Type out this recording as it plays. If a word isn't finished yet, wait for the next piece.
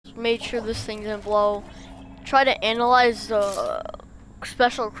made sure this thing didn't blow. Try to analyze the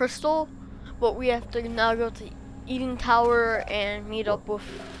special crystal, but we have to now go to Eating Tower and meet up with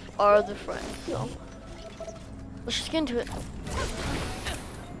our other friends. So let's just get into it.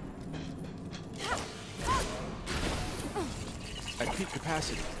 At peak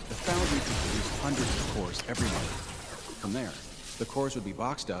capacity, the foundry could produce hundreds of cores every month. From there, the cores would be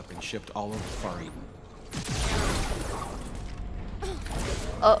boxed up and shipped all over Far Eden.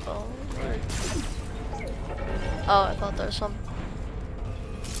 Uh-oh. Oh, I thought there was some.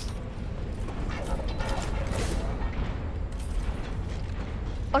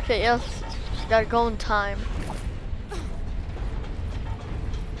 Okay, yes. Just gotta go in time.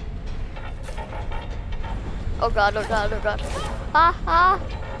 Oh god, oh god, oh god. Ah, ah,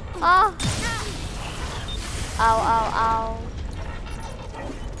 ah. Ow, ow, ow.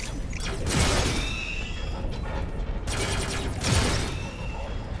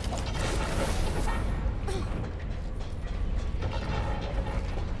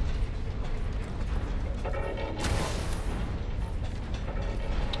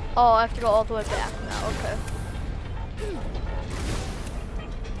 Oh, I have to go all the way back now, okay.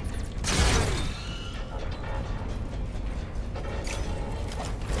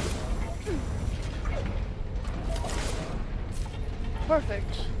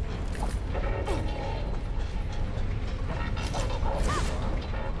 Perfect.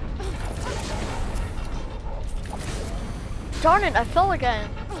 Darn it, I fell again.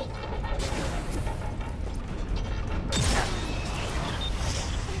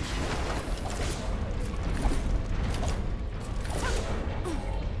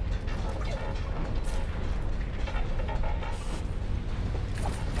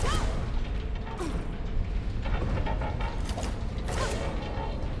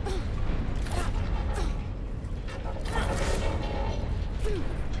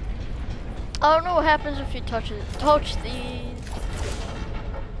 I don't know what happens if you touch these.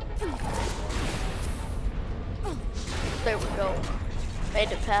 There we go.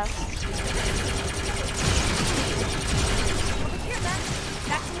 Made it past. Here, Max.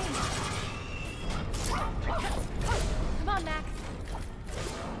 Back to me. Come on, Max.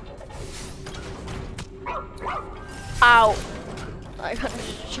 Ow! I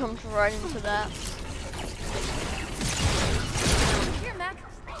just jumped right into that. Here, Max.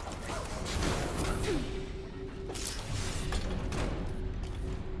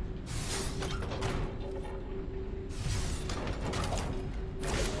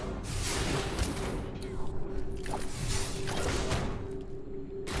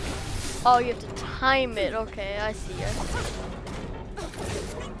 Oh, you have to time it. Okay, I see it.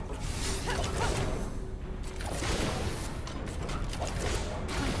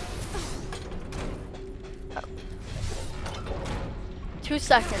 Oh. 2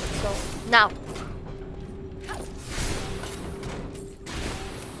 seconds, so now.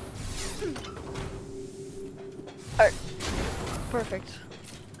 Alright, perfect.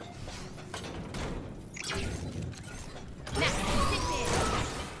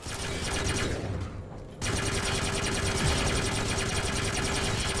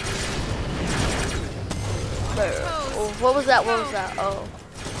 Oh, what was that? What was that? Oh.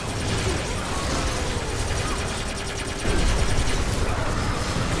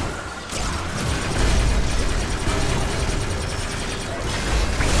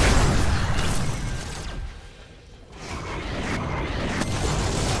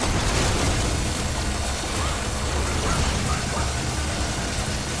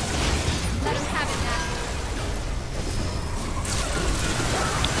 Let him have it, Max.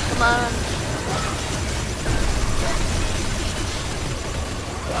 Come on.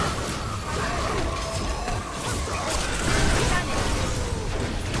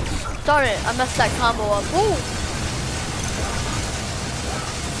 Darn it, I messed that combo up. Woo!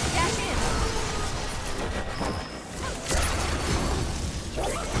 Dash in.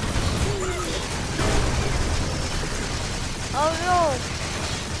 Oh no!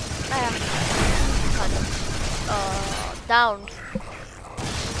 I am kind of down.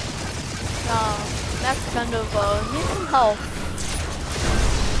 Max kind of needs some help.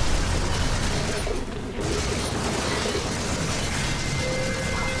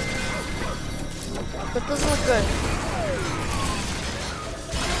 That doesn't look good.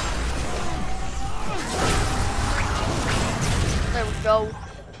 There we go.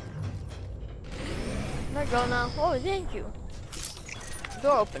 There we go now. Oh, thank you.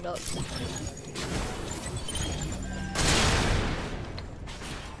 Door opened up.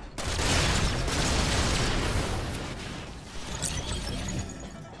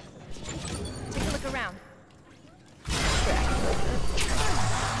 Take a look around.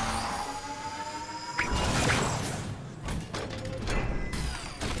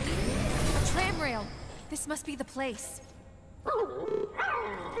 This must be the place.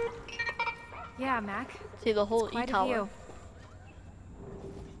 Yeah, Mac. See the whole Quite a E-tower. view.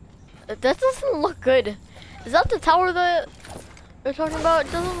 That doesn't look good. Is that the tower that you're talking about?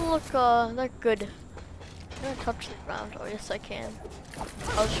 It doesn't look that good. I'm gonna touch the ground. Oh yes I can.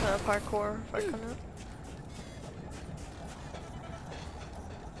 I was trying to parkour if I couldn't.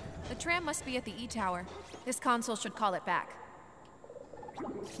 The tram must be at the E-tower. This console should call it back.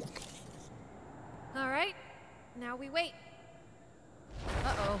 All right, now we wait.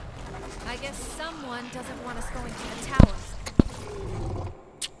 Uh-oh. I guess someone doesn't want us going to the towers.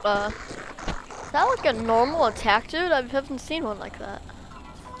 Is that like a normal attack, dude? I haven't seen one like that.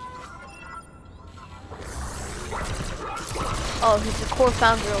 Oh, he's a core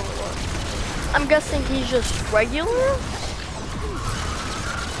foundry overlord. I'm guessing he's just regular?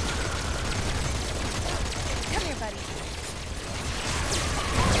 Come here, buddy.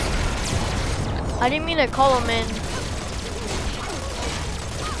 I didn't mean to call him in.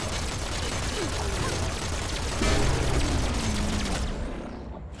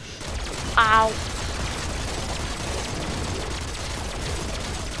 Ow.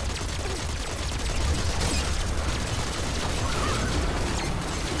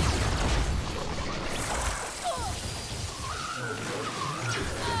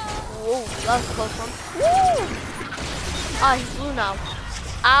 Whoa, that was a close one. Woo! Ah, he's blue now.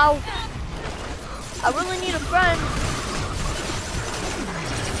 Ow. I really need a friend.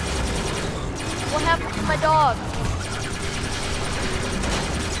 What happened to my dog?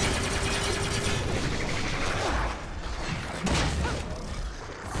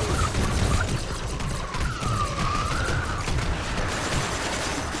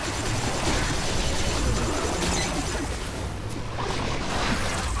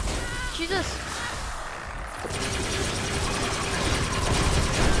 Jesus.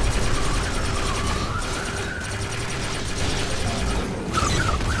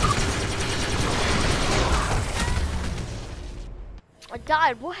 I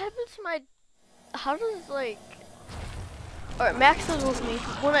died. What happened to my... How does, like... Alright, Max is with me.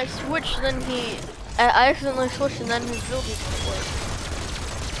 When I switch, then he... I accidentally switched and then his build didn't work.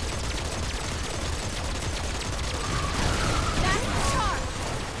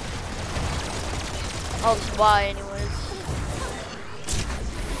 I'll just buy anyways.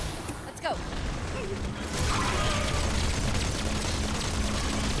 Let's go.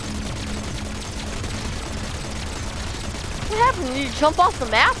 What happened? Did you jump off the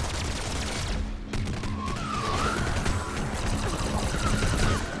map?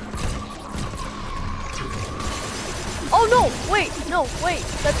 Oh no! Wait! No, wait!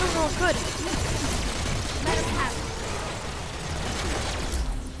 That doesn't look good. Let us have it.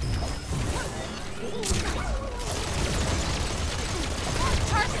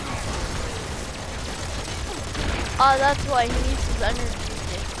 Ah, that's why he needs his energy.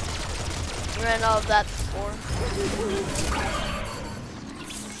 He ran out of that before.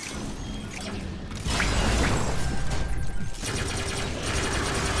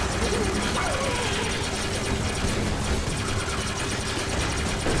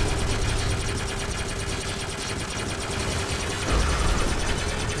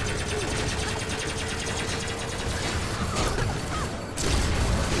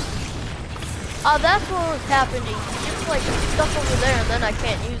 Oh, that's what was happening. He just like stuck over there and then I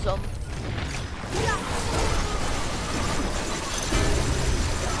can't use them.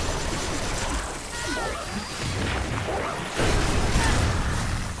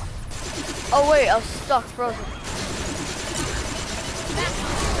 Oh wait, I was stuck, frozen.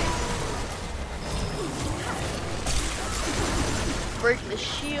 Break the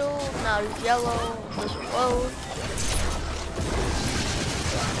shield, now he's yellow, let's reload.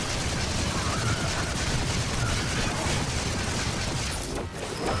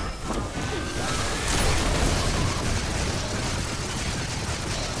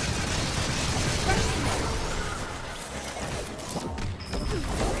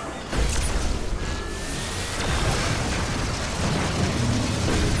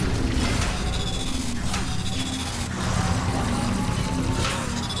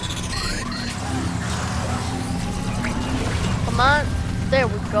 Come on, there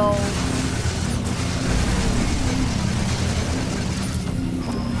we go.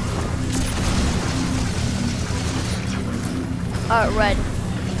 Alright, red.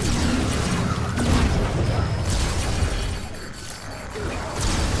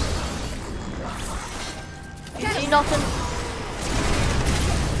 You see nothing?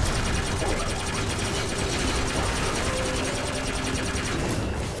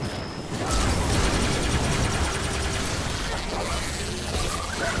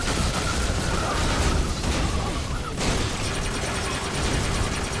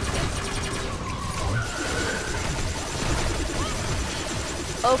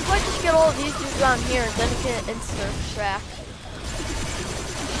 Oh, if I just get all of these dudes down here, then it can insta-extract.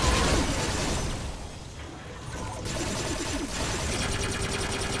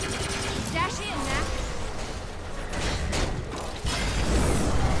 Dash in, Mac.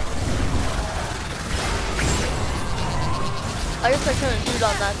 I guess I couldn't shoot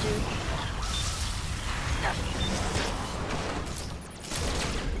on that dude.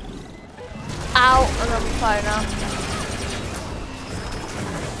 Ow! And I'm fire now.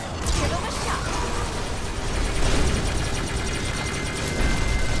 Give him a shot.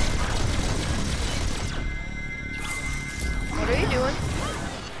 What are you doing?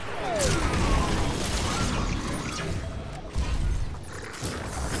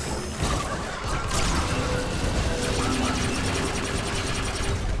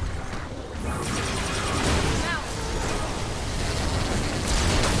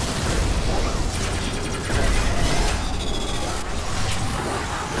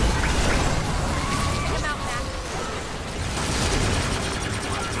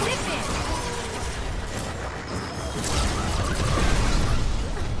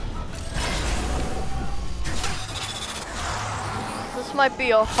 This might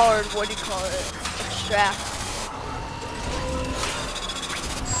be a hard, what do you call it, extract.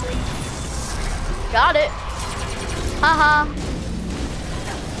 Got it. Haha.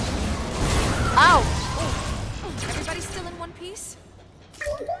 Ow. Everybody still in one piece?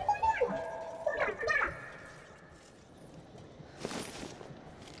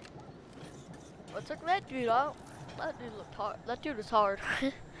 What took that dude out? That dude looked hard. That dude was hard.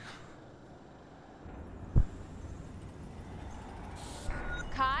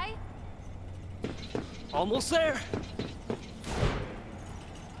 Kai? Almost there.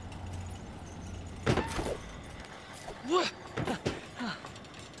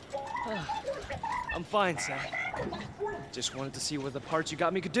 I'm fine, Sam. Just wanted to see what the parts you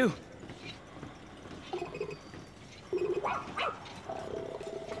got me could do.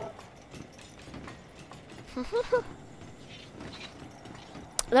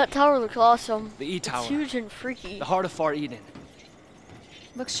 That tower looks awesome. The E-Tower. It's huge and freaky. The heart of Far Eden.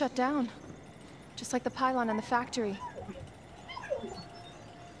 Looks shut down. Just like the pylon in the factory.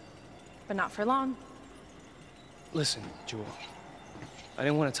 But not for long. Listen, Jewel. I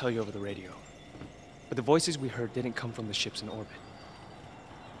didn't want to tell you over the radio. But the voices we heard didn't come from the ships in orbit.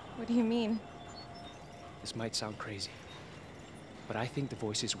 What do you mean? This might sound crazy. But I think the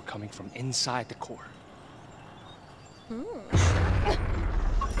voices were coming from inside the core.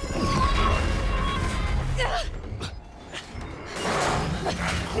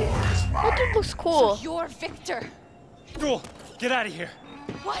 That dude looks cool. So you're Victor. Jewel, get out of here.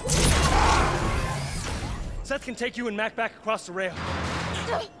 What? Seth can take you and Mac back across the rail.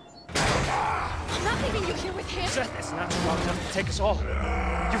 I'm not leaving you here with him. Seth is not strong enough to take us all.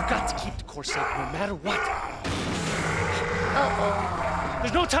 You've got to keep the core safe no matter what. Uh-oh.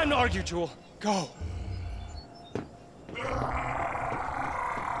 There's no time to argue, Jewel. Go.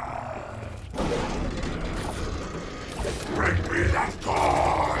 Bring me that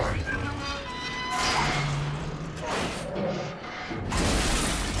core!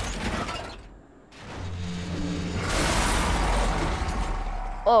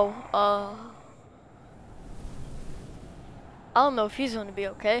 Oh, I don't know if he's gonna be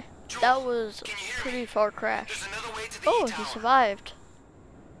okay. That was a pretty far crash. There's another way to the Oh, he E-Tower. survived.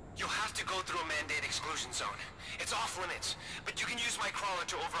 You'll have to go through a mandate exclusion zone. It's off limits, but you can use my crawler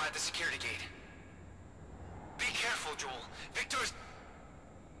to override the security gate. Be careful, Joel. Victor's...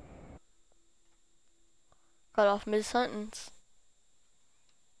 Got off mid-sentence.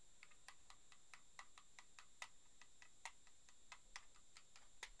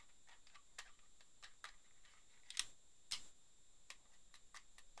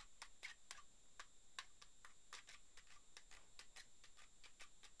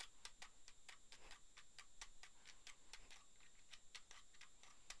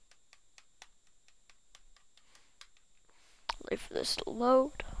 Wait for this to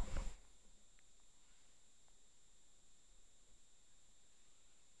load.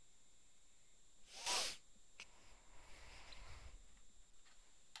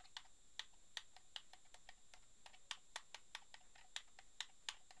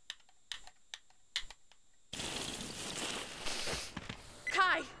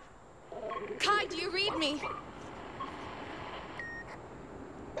 Kai! Kai, do you read me?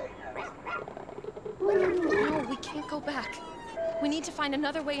 No, we can't go back. We need to find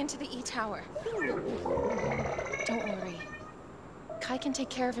another way into the E-Tower. Don't worry. Kai can take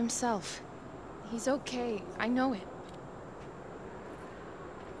care of himself. He's okay. I know it.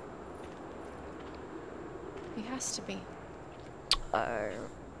 He has to be.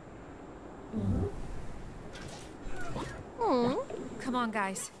 Come on,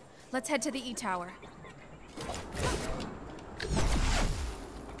 guys. Let's head to the E-Tower.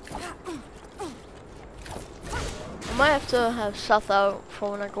 I might have to have Seth out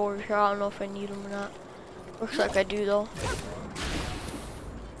for when I go over here. I don't know if I need him or not. Looks like I do though.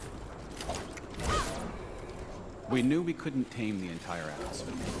 We knew we couldn't tame the entire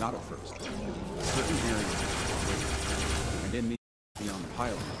atmosphere, not at first. Certain areas were and in the beyond the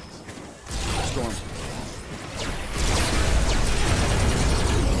pylons. Storm.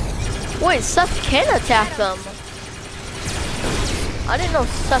 Wait, Seth can attack them. I didn't know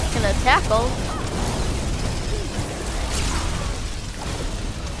Seth can attack them.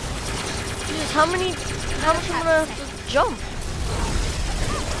 Jesus, how much am I gonna have to jump?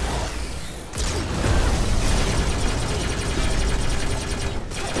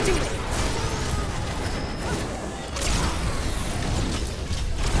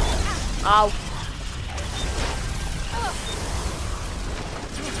 Ow.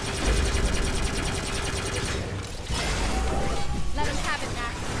 Let him have it,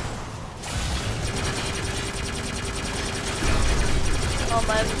 Max. Oh,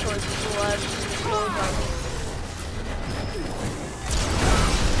 my inventory is full. I just need to slow down.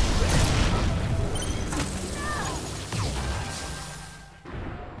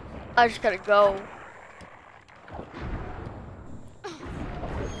 I just gotta go.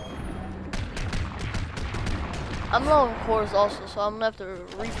 I'm low on cores also, so I'm gonna have to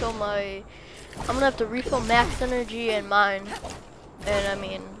refill my. I'm gonna have to refill max energy and mine, and I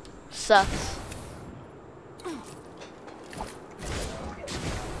mean Seth's.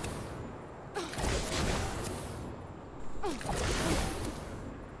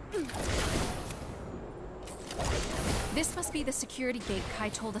 This must be the security gate Kai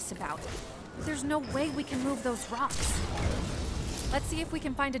told us about. But there's no way we can move those rocks. Let's see if we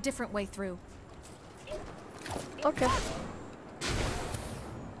can find a different way through. Okay.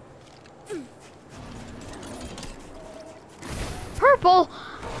 Purple?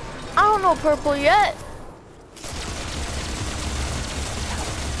 I don't know purple yet.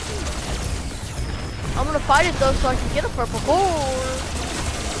 I'm gonna fight it though so I can get a purple core.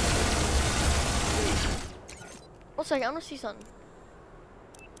 One second, I'm gonna see something.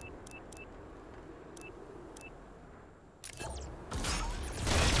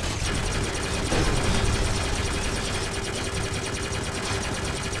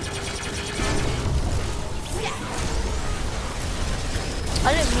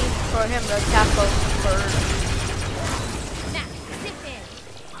 I didn't mean for him to attack those birds. Max, zip in.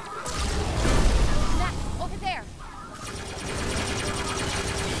 Max, over there.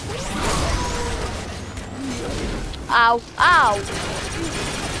 Ow, ow.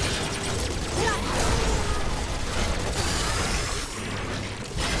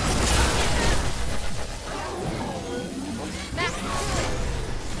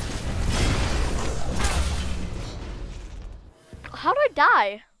 How did I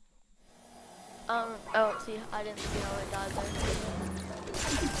die? I don't see. I didn't see how I died there.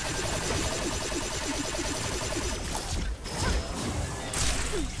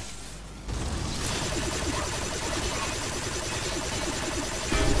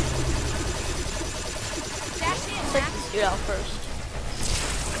 Dash in, Let's take Max. this dude out first.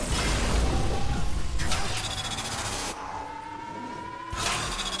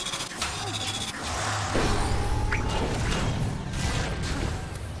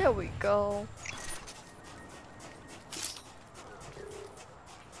 There we go.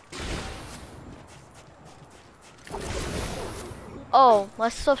 Oh, my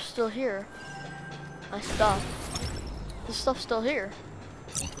stuff's still here. My stuff. The stuff's still here.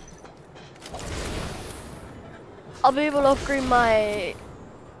 I'll be able to upgrade my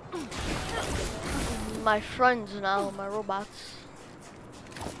friends now, my robots.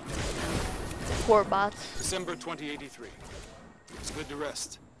 Core bots. December 2083. It's good to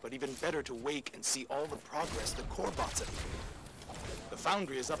rest, but even better to wake and see all the progress the core bots have made. The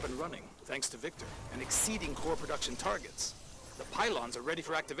foundry is up and running, thanks to Victor, and exceeding core production targets. The pylons are ready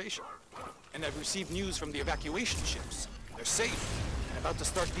for activation. And I've received news from the evacuation ships. They're safe, and about to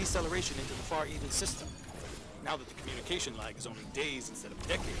start deceleration into the Far Eden system. Now that the communication lag is only days instead of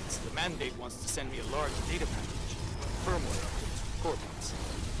decades, the mandate wants to send me a large data package, firmware updates for core bots.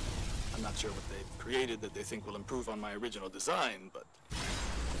 I'm not sure what they've created that they think will improve on my original design, but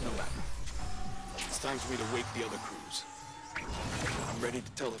no matter. It's time for me to wake the other crews. I'm ready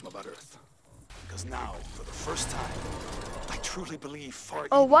to tell them about Earth. Because now, for the first time, I truly believe Far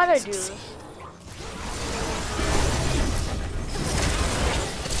Oh, Eden why'd I can do this? succeed.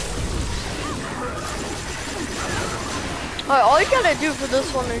 Alright, all you gotta do for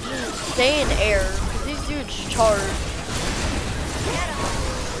this one is just stay in air, because these dudes charge.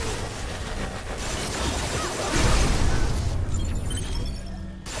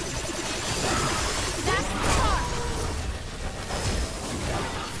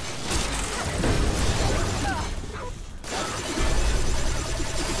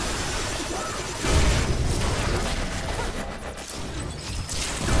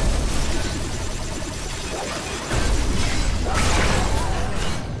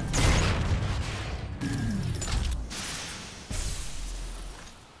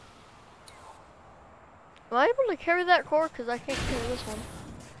 Am I able to carry that core? Because I can't carry this one.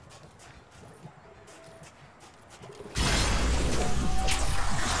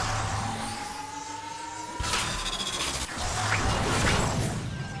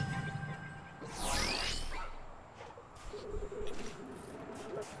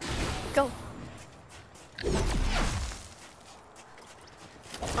 Go.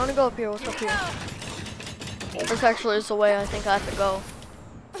 I want to go up here. What's up here? This actually is the way I think I have to go.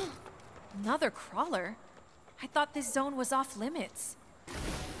 Another crawler? I thought this zone was off limits.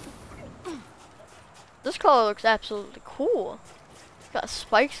 This color looks absolutely cool. It's got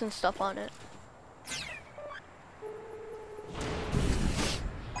spikes and stuff on it.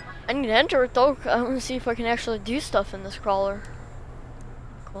 I need to enter it though. I want to see if I can actually do stuff in this crawler.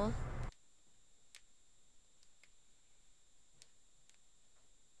 Cool.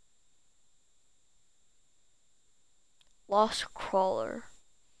 Lost crawler.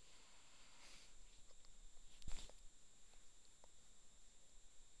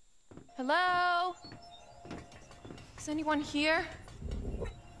 Hello? Is anyone here?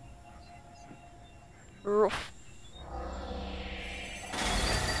 Roof.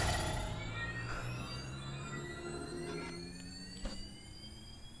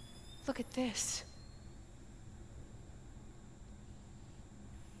 Look at this.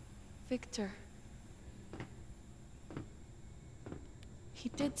 Victor. He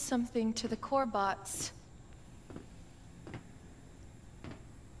did something to the core bots.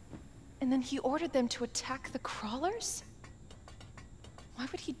 And then he ordered them to attack the crawlers? Why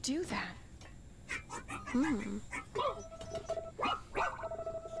would he do that?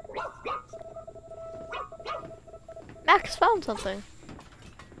 Max found something.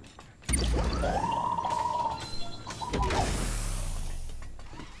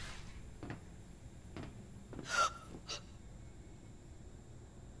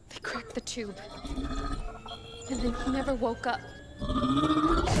 They cracked the tube. And then he never woke up.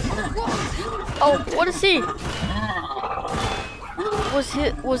 Oh, what is he?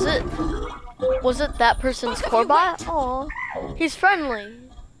 Was it that person's core bot? Aw, he's friendly.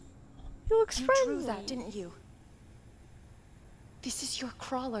 He looks friendly. You drew that, didn't you? This is your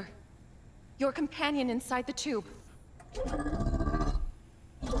crawler. Your companion inside the tube.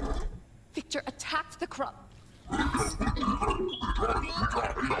 Victor attacked the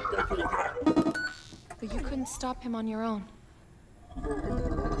But you couldn't stop him on your own.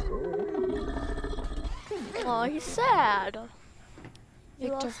 Aw, he's sad.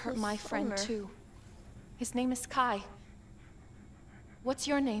 Victor hurt my friend too. His name is Kai. What's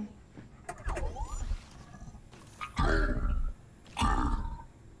your name?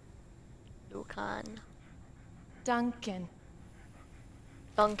 Dukan. Duncan.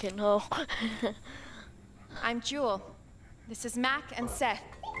 Duncan, oh. I'm Jewel. This is Mac and Seth.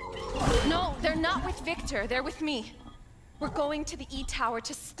 No, they're not with Victor. They're with me. We're going to the E-Tower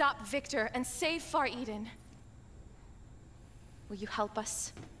to stop Victor and save Far Eden. Will you help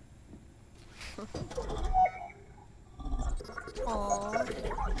us?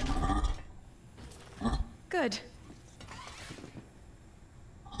 Aww. Good.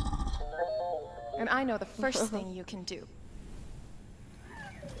 And I know the first thing you can do.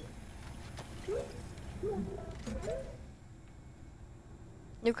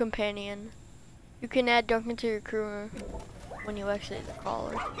 New companion. You can add Duncan to your crew when you exit the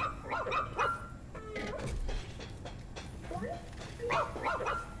crawler.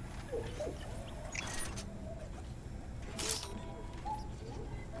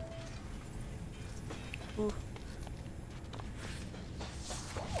 Ooh.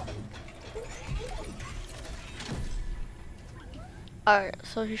 Alright,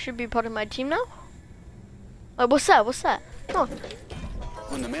 so he should be part of my team now? What's that? What's that? Come on.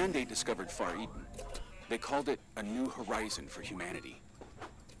 When the Mandate discovered Far Eden, they called it a new horizon for humanity.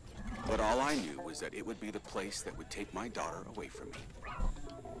 But all I knew was that it would be the place that would take my daughter away from me.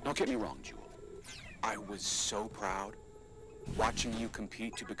 Don't get me wrong, Jewel. I was so proud watching you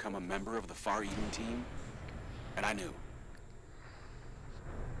compete to become a member of the Far Eden team, and I knew.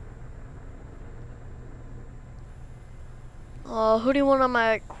 Who do you want on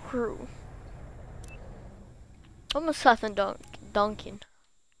my crew? I'm gonna Seth and Duncan.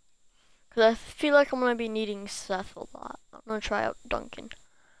 Cause I feel like I'm gonna be needing Seth a lot. I'm gonna try out Duncan.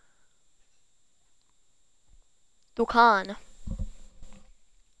 Dukan.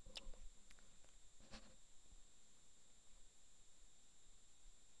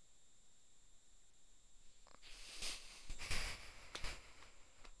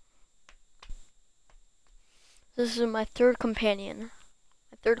 This is my third companion.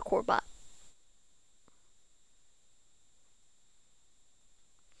 My third core bot.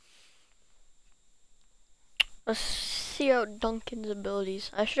 Let's see out Duncan's abilities.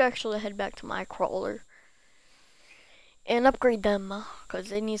 I should actually head back to my crawler and upgrade them, because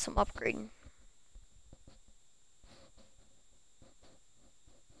they need some upgrading.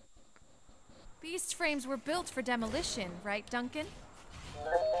 Beast frames were built for demolition, right, Duncan?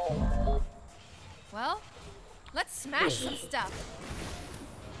 Well, let's smash some stuff.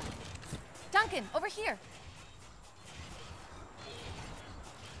 Duncan, over here.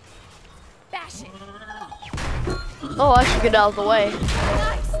 Bash it. Oh, I should get out of the way.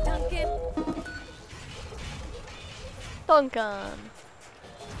 Nice, Duncan. Duncan.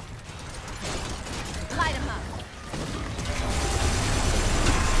 Light him up.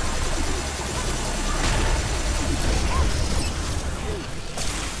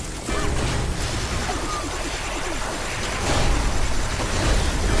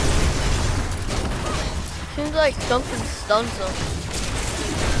 Seems like Duncan stuns him.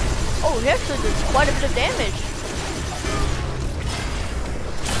 Oh, he actually did quite a bit of damage.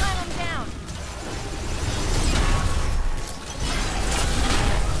 Slam him down.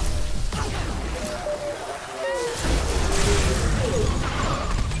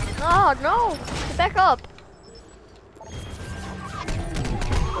 Oh no! Get back up!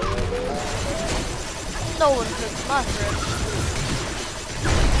 No one hurts my friend.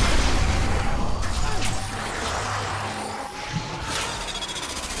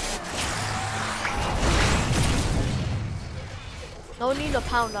 No need to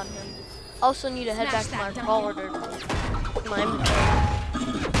pound on him. Also need to head back to my crawler to my inventory.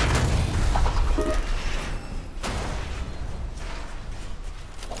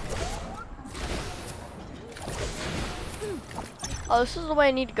 Oh, this is the way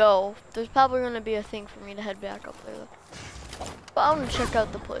I need to go. There's probably going to be a thing for me to head back up there. But I'm going to check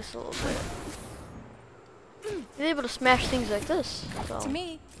out the place a little bit. He's able to smash things like this. So. To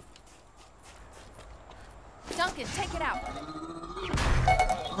me. Duncan, take it out.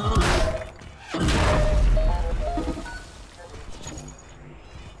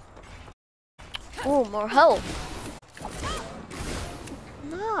 Oh, more health.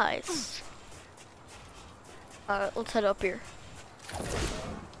 Nice. Alright, let's head up here.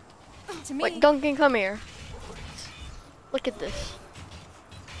 To me. Wait, Duncan, come here. Look at this.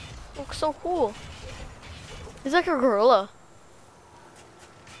 Looks so cool. He's like a gorilla.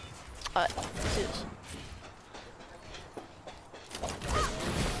 Alright, let's do this.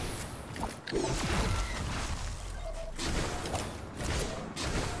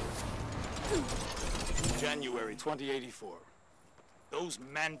 January 2084. Those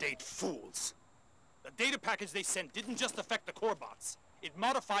mandate fools. The data package they sent didn't just affect the core bots. It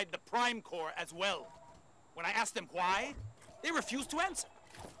modified the prime core as well. When I asked them why, they refused to answer.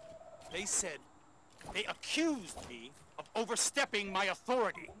 They said they accused me of overstepping my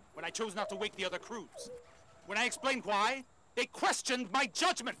authority when I chose not to wake the other crews. When I explained why, they questioned my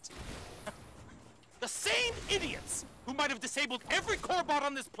judgment. The same idiots who might have disabled every core bot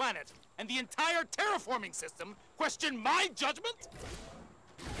on this planet and the entire terraforming system question my judgment?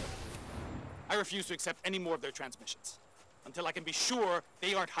 I refuse to accept any more of their transmissions until I can be sure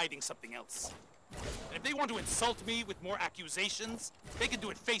they aren't hiding something else. And if they want to insult me with more accusations, they can do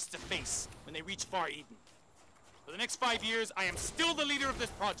it face to face when they reach Far Eden. For the next 5 years, I am still the leader of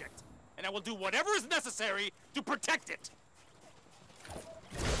this project, and I will do whatever is necessary to protect it.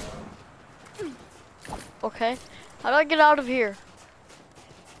 Okay, how do I get out of here?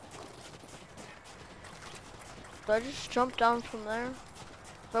 Do I just jump down from there? Is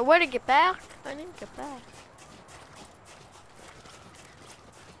there a way to get back? I need to get back.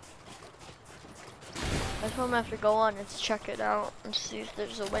 That's what I'm gonna have to go on and check it out and see if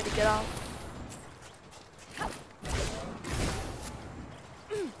there's a way to get out.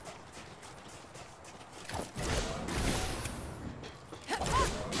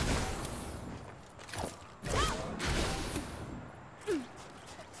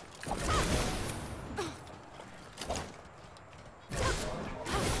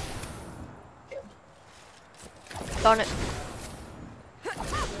 Darn it.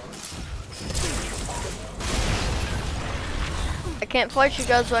 can't fight you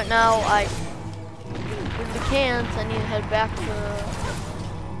guys right now. With the cans, I need to head back to,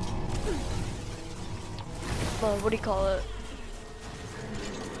 what do you call it?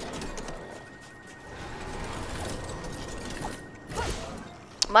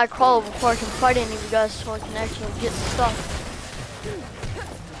 My crawl before I can fight any of you guys, so I can actually get stuff.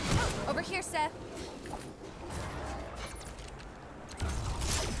 Over here, Seth.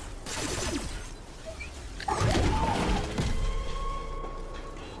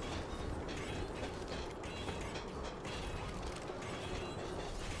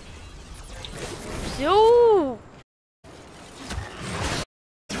 Yo!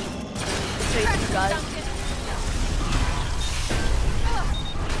 Face you guys.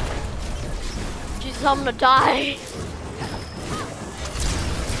 Jesus, I'm gonna die.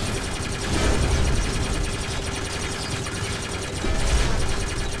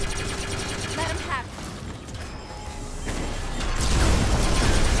 Let him have it.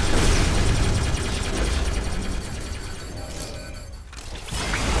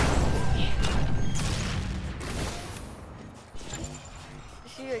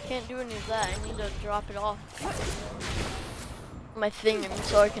 See, I can't do any of that. I need to drop it off my thing, and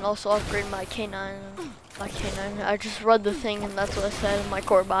so I can also upgrade my K9. My K9. I just read the thing, and that's what I said in my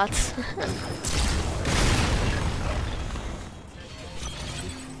core bots.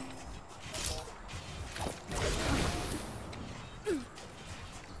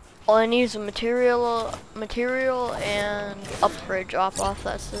 All I need is a material and upgrade drop off.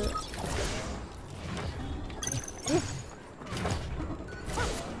 That's it.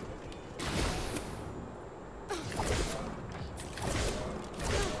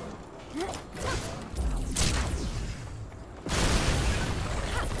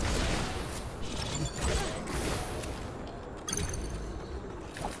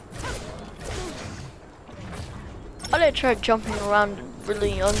 I tried jumping around a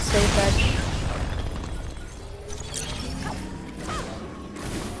really unsafe edge.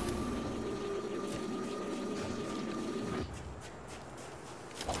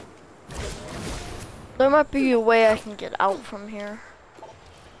 There might be a way I can get out from here.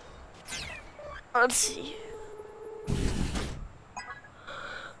 Let's see.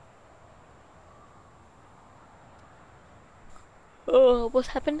 Oh, what's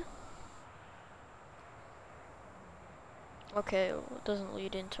happened? Okay, well, it doesn't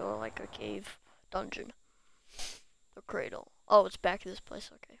lead into like a cave dungeon. The cradle. Oh, it's back to this place,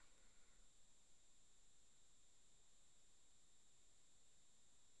 okay.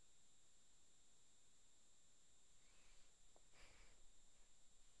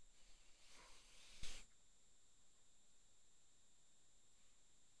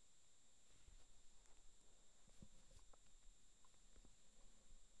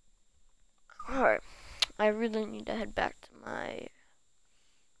 Alright, I really need to head back to my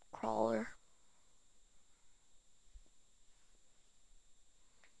crawler.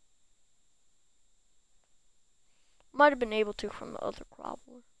 Might have been able to from the other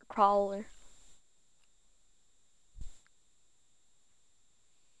crawler.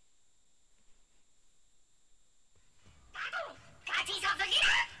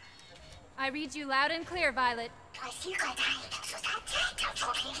 I read you loud and clear, Violet.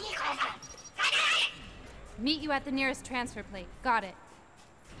 Meet you at the nearest transfer plate. Got it.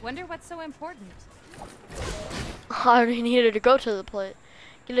 Wonder what's so important. I already needed to go to the plate.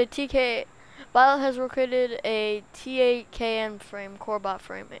 Get a TK. Violet has located a T8KN frame, core bot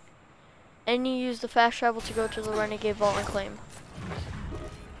frame. And you use the fast travel to go to the Renegade Vault and claim.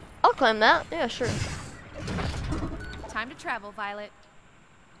 I'll claim that. Yeah, sure. Time to travel, Violet.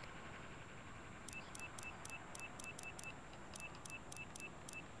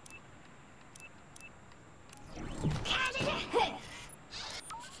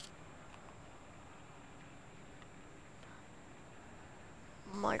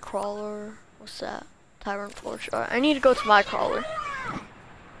 My crawler. What's that? Tyrant Forge. Alright, I need to go to my crawler.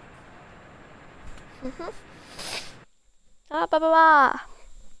 Ah, ba ba ba.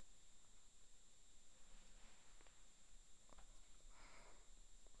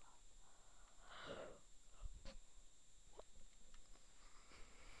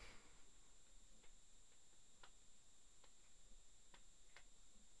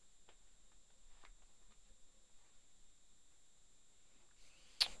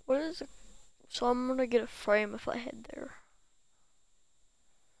 What is it? So I'm gonna get a frame if I head there.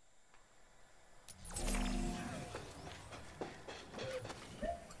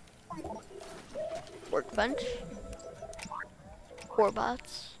 Workbench. Core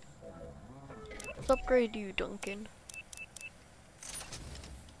bots. Let's upgrade you, Duncan.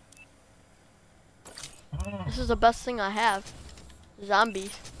 This is the best thing I have.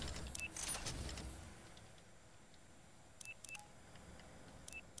 Zombies.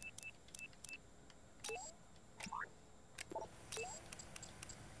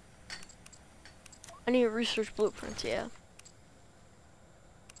 I need to research blueprints, yeah.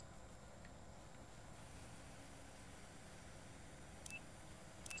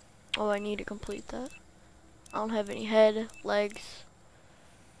 Oh, I need to complete that. I don't have any head, legs.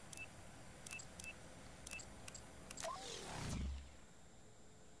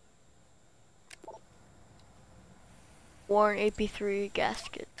 Worn AP3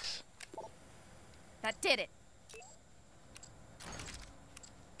 gaskets. That did it.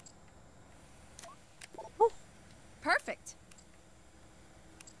 Oh. Perfect.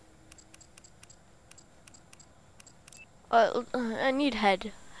 I need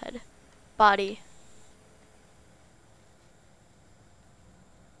head, body.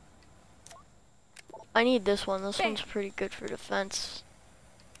 I need this one. This one's pretty good for defense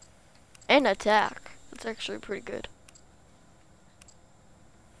and attack. It's actually pretty good.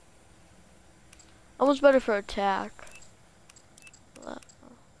 Almost better for attack.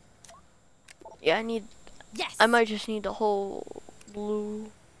 Yeah, I need. Yes. I might just need the whole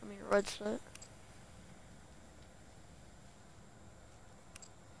red set.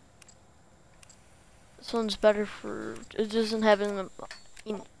 This one's better for. It doesn't have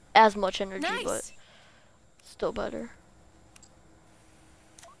as much energy, Nice. but still better.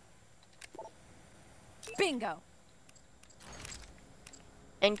 Bingo.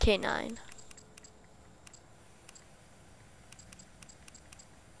 And K9.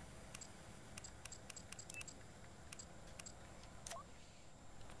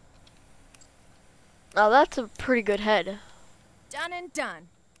 Now that's a pretty good head. Done and done.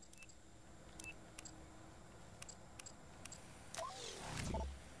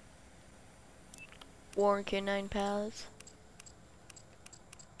 Warren K9 paths.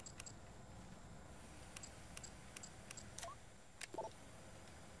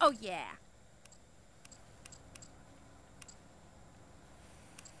 Oh yeah.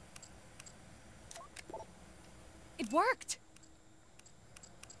 It worked.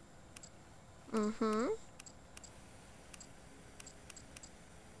 Mm-hmm.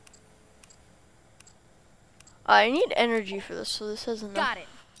 I need energy for this, so this has enough. Got it.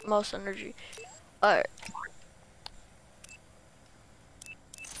 Most energy. Alright.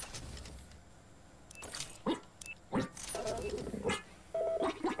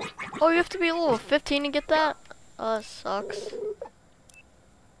 Oh, you have to be a level 15 to get that? Oh, that sucks.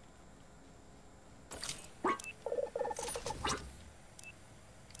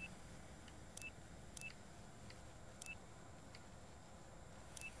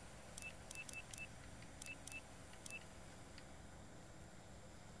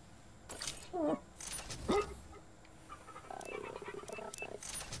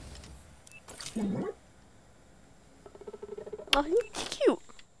 Oh, you're cute.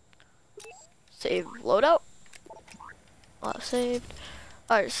 Save loadout. Saved.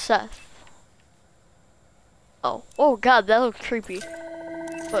 Alright, Seth. Oh god, that looks creepy.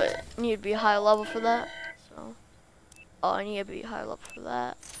 But need to be high level for that. So, I need to be high level for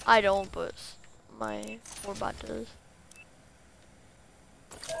that. I don't, but my bot does.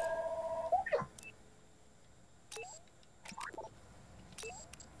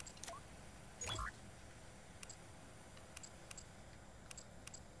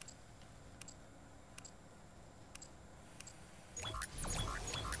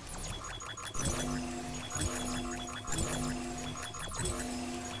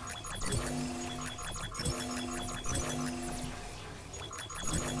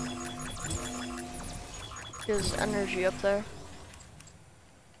 There's energy up there.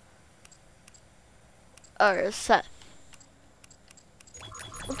 Alright, Seth.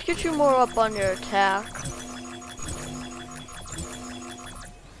 Let's get you more up on your attack.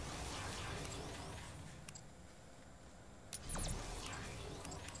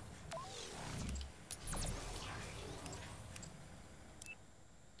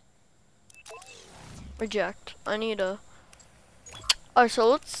 Reject. I need a... Alright, so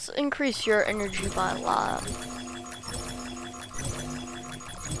let's increase your energy by a lot.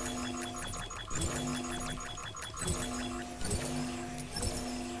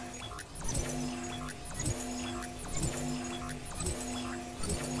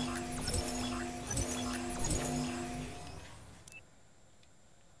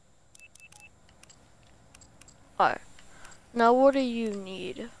 Alright. Now what do you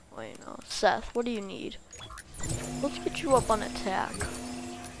need? Wait, no. Seth, what do you need? Let's get you up on attack.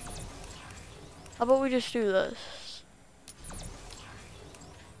 How about we just do this?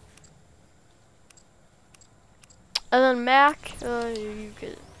 And then Mac, you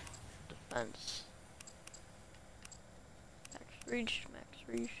get defense. Max reach, max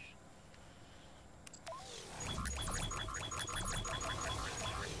reach.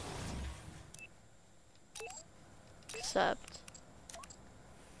 Except,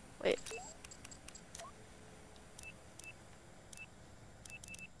 wait.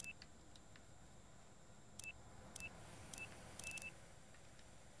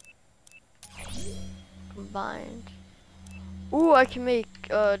 Combined. Ooh, I can make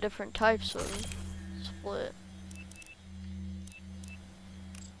different types of split.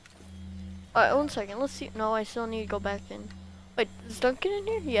 Alright, 1 second. Let's see. No, I still need to go back in. Wait, is Duncan in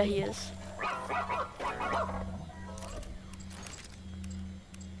here? Yeah, he is.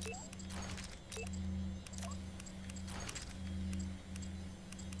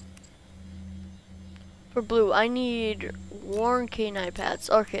 For blue, I need worn canine pads.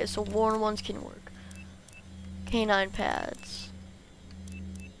 Okay, so worn ones can work. Canine pads.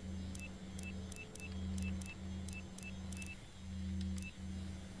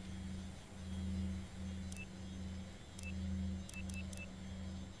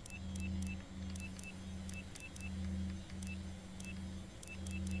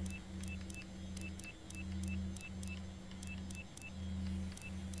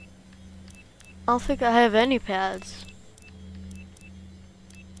 I don't think I have any pads.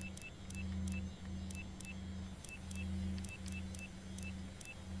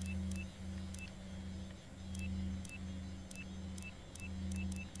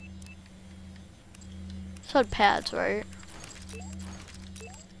 Said pads, right?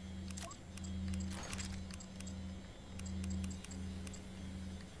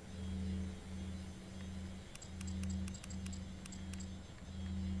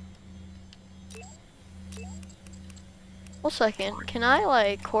 One second, can I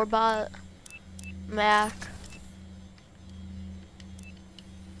like Corebot Mac?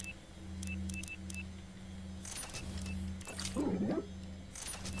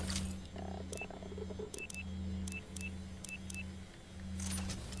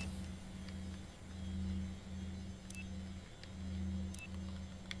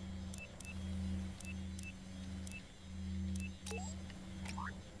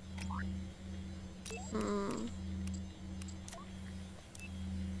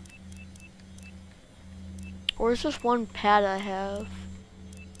 Where's this one pad I have?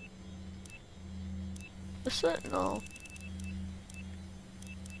 Is it? No.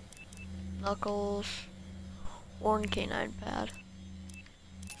 Knuckles. Worn canine pad.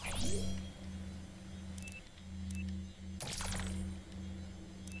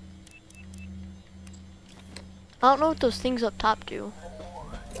 I don't know what those things up top do.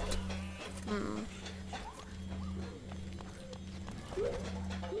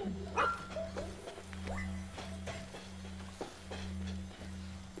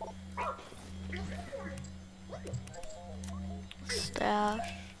 Stash.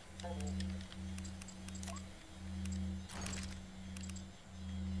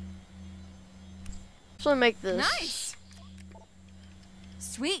 So make this. Nice.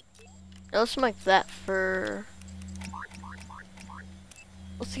 Sweet. Let's make that for.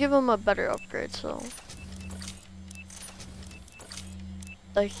 Let's give him a better upgrade, so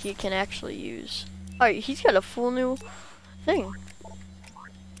like he can actually use. Alright, he's got a full new thing.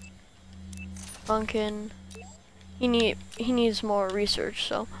 Duncan. He needs more research,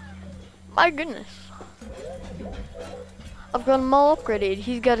 so my goodness. I've got him all upgraded.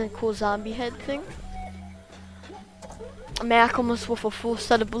 He's got a cool zombie head thing. Mac almost with a full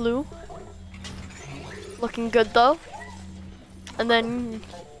set of blue. Looking good though. And then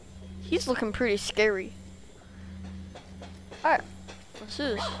he's looking pretty scary. Alright, what's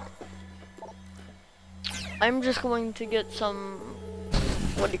this? I'm just going to get some,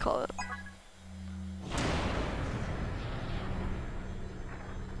 what do you call it?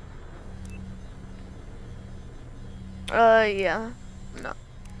 Yeah. No.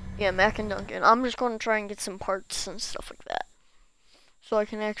 Yeah, Mac and Duncan. I'm just going to try and get some parts and stuff like that. So I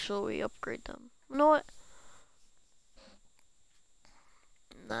can actually upgrade them. You know what?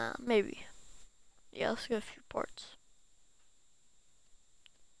 Nah, maybe. Yeah, let's get a few parts.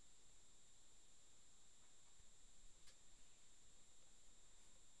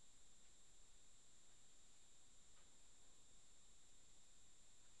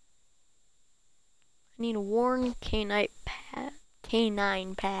 I need worn canine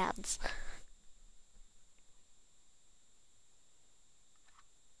pads.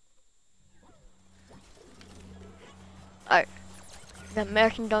 Alright. Got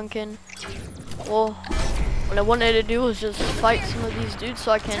Mac and Duncan. Well, what I wanted to do was just fight some of these dudes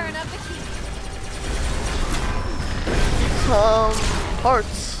so I can. Turn up the heat.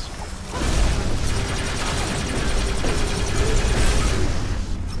 Parts.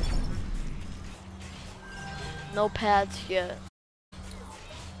 No pads yet.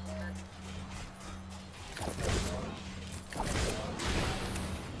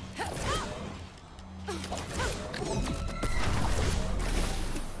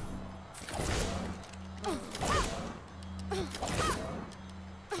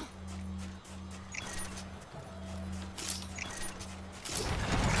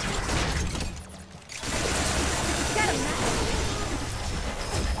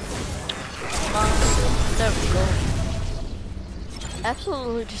 There we go.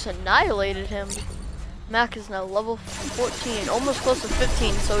 Absolutely just annihilated him. Mac is now level 14, almost close to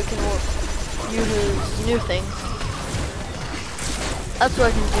 15, so he can use his new thing. That's what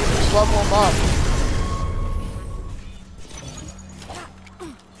I can do, just level him up.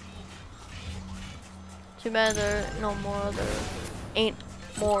 Too bad there ain't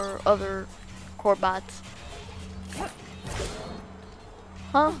more other core bots.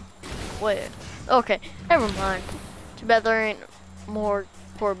 Huh? Wait. Okay, never mind. Too bad there ain't more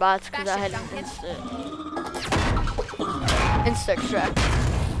core bots because I had an instant extract.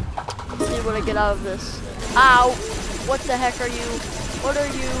 Let's see what I get out of this. Ow! What the heck are you? What are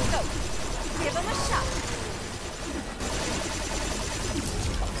you? Go. Give him a shot.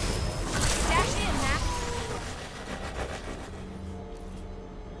 Dash in, Mac.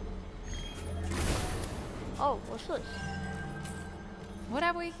 Oh, what's this? What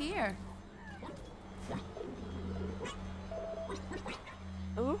have we here?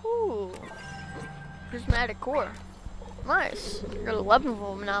 Ooh, prismatic core. Nice. Got 11 of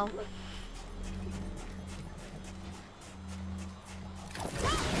them now.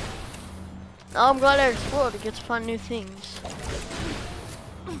 Now I'm glad I explored to get to find new things.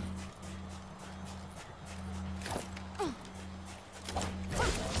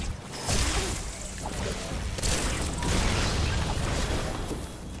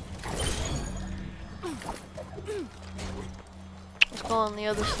 Let's go on the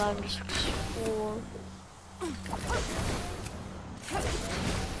other side and just explore.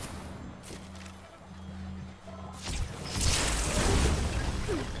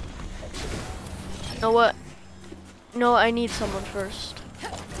 You know what? No, I need someone first.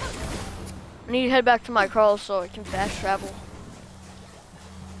 I need to head back to my crawl so I can fast travel.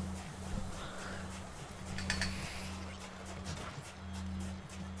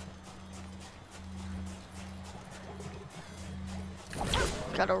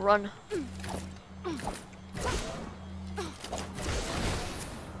 Gotta run.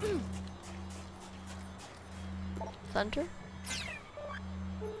 Center?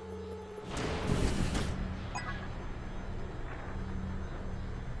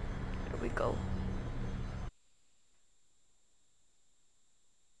 Here we go.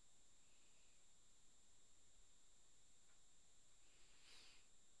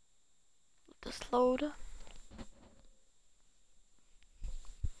 Let this load.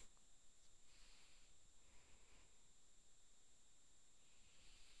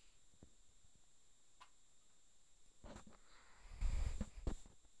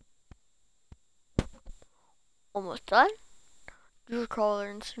 Almost done. Use crawler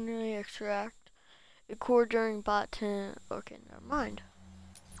instantly extract a core during bot 10. Okay, never mind.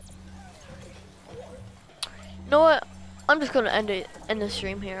 You know what? I'm just gonna end the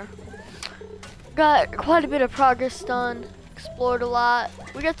stream here. Got quite a bit of progress done. Explored a lot.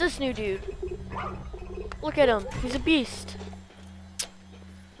 We got this new dude. Look at him. He's a beast.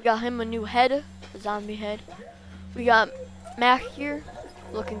 We got him a new head, a zombie head. We got Mac here,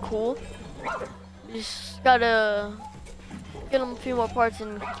 looking cool. Just gotta get him a few more parts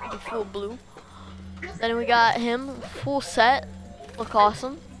in the full blue. Then we got him full set, look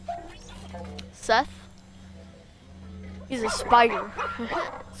awesome. Seth, he's a spider.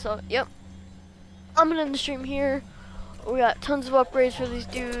 So yep, I'm gonna end the stream here. We got tons of upgrades for these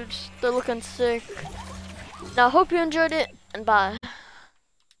dudes. They're looking sick. Now I hope you enjoyed it, and bye.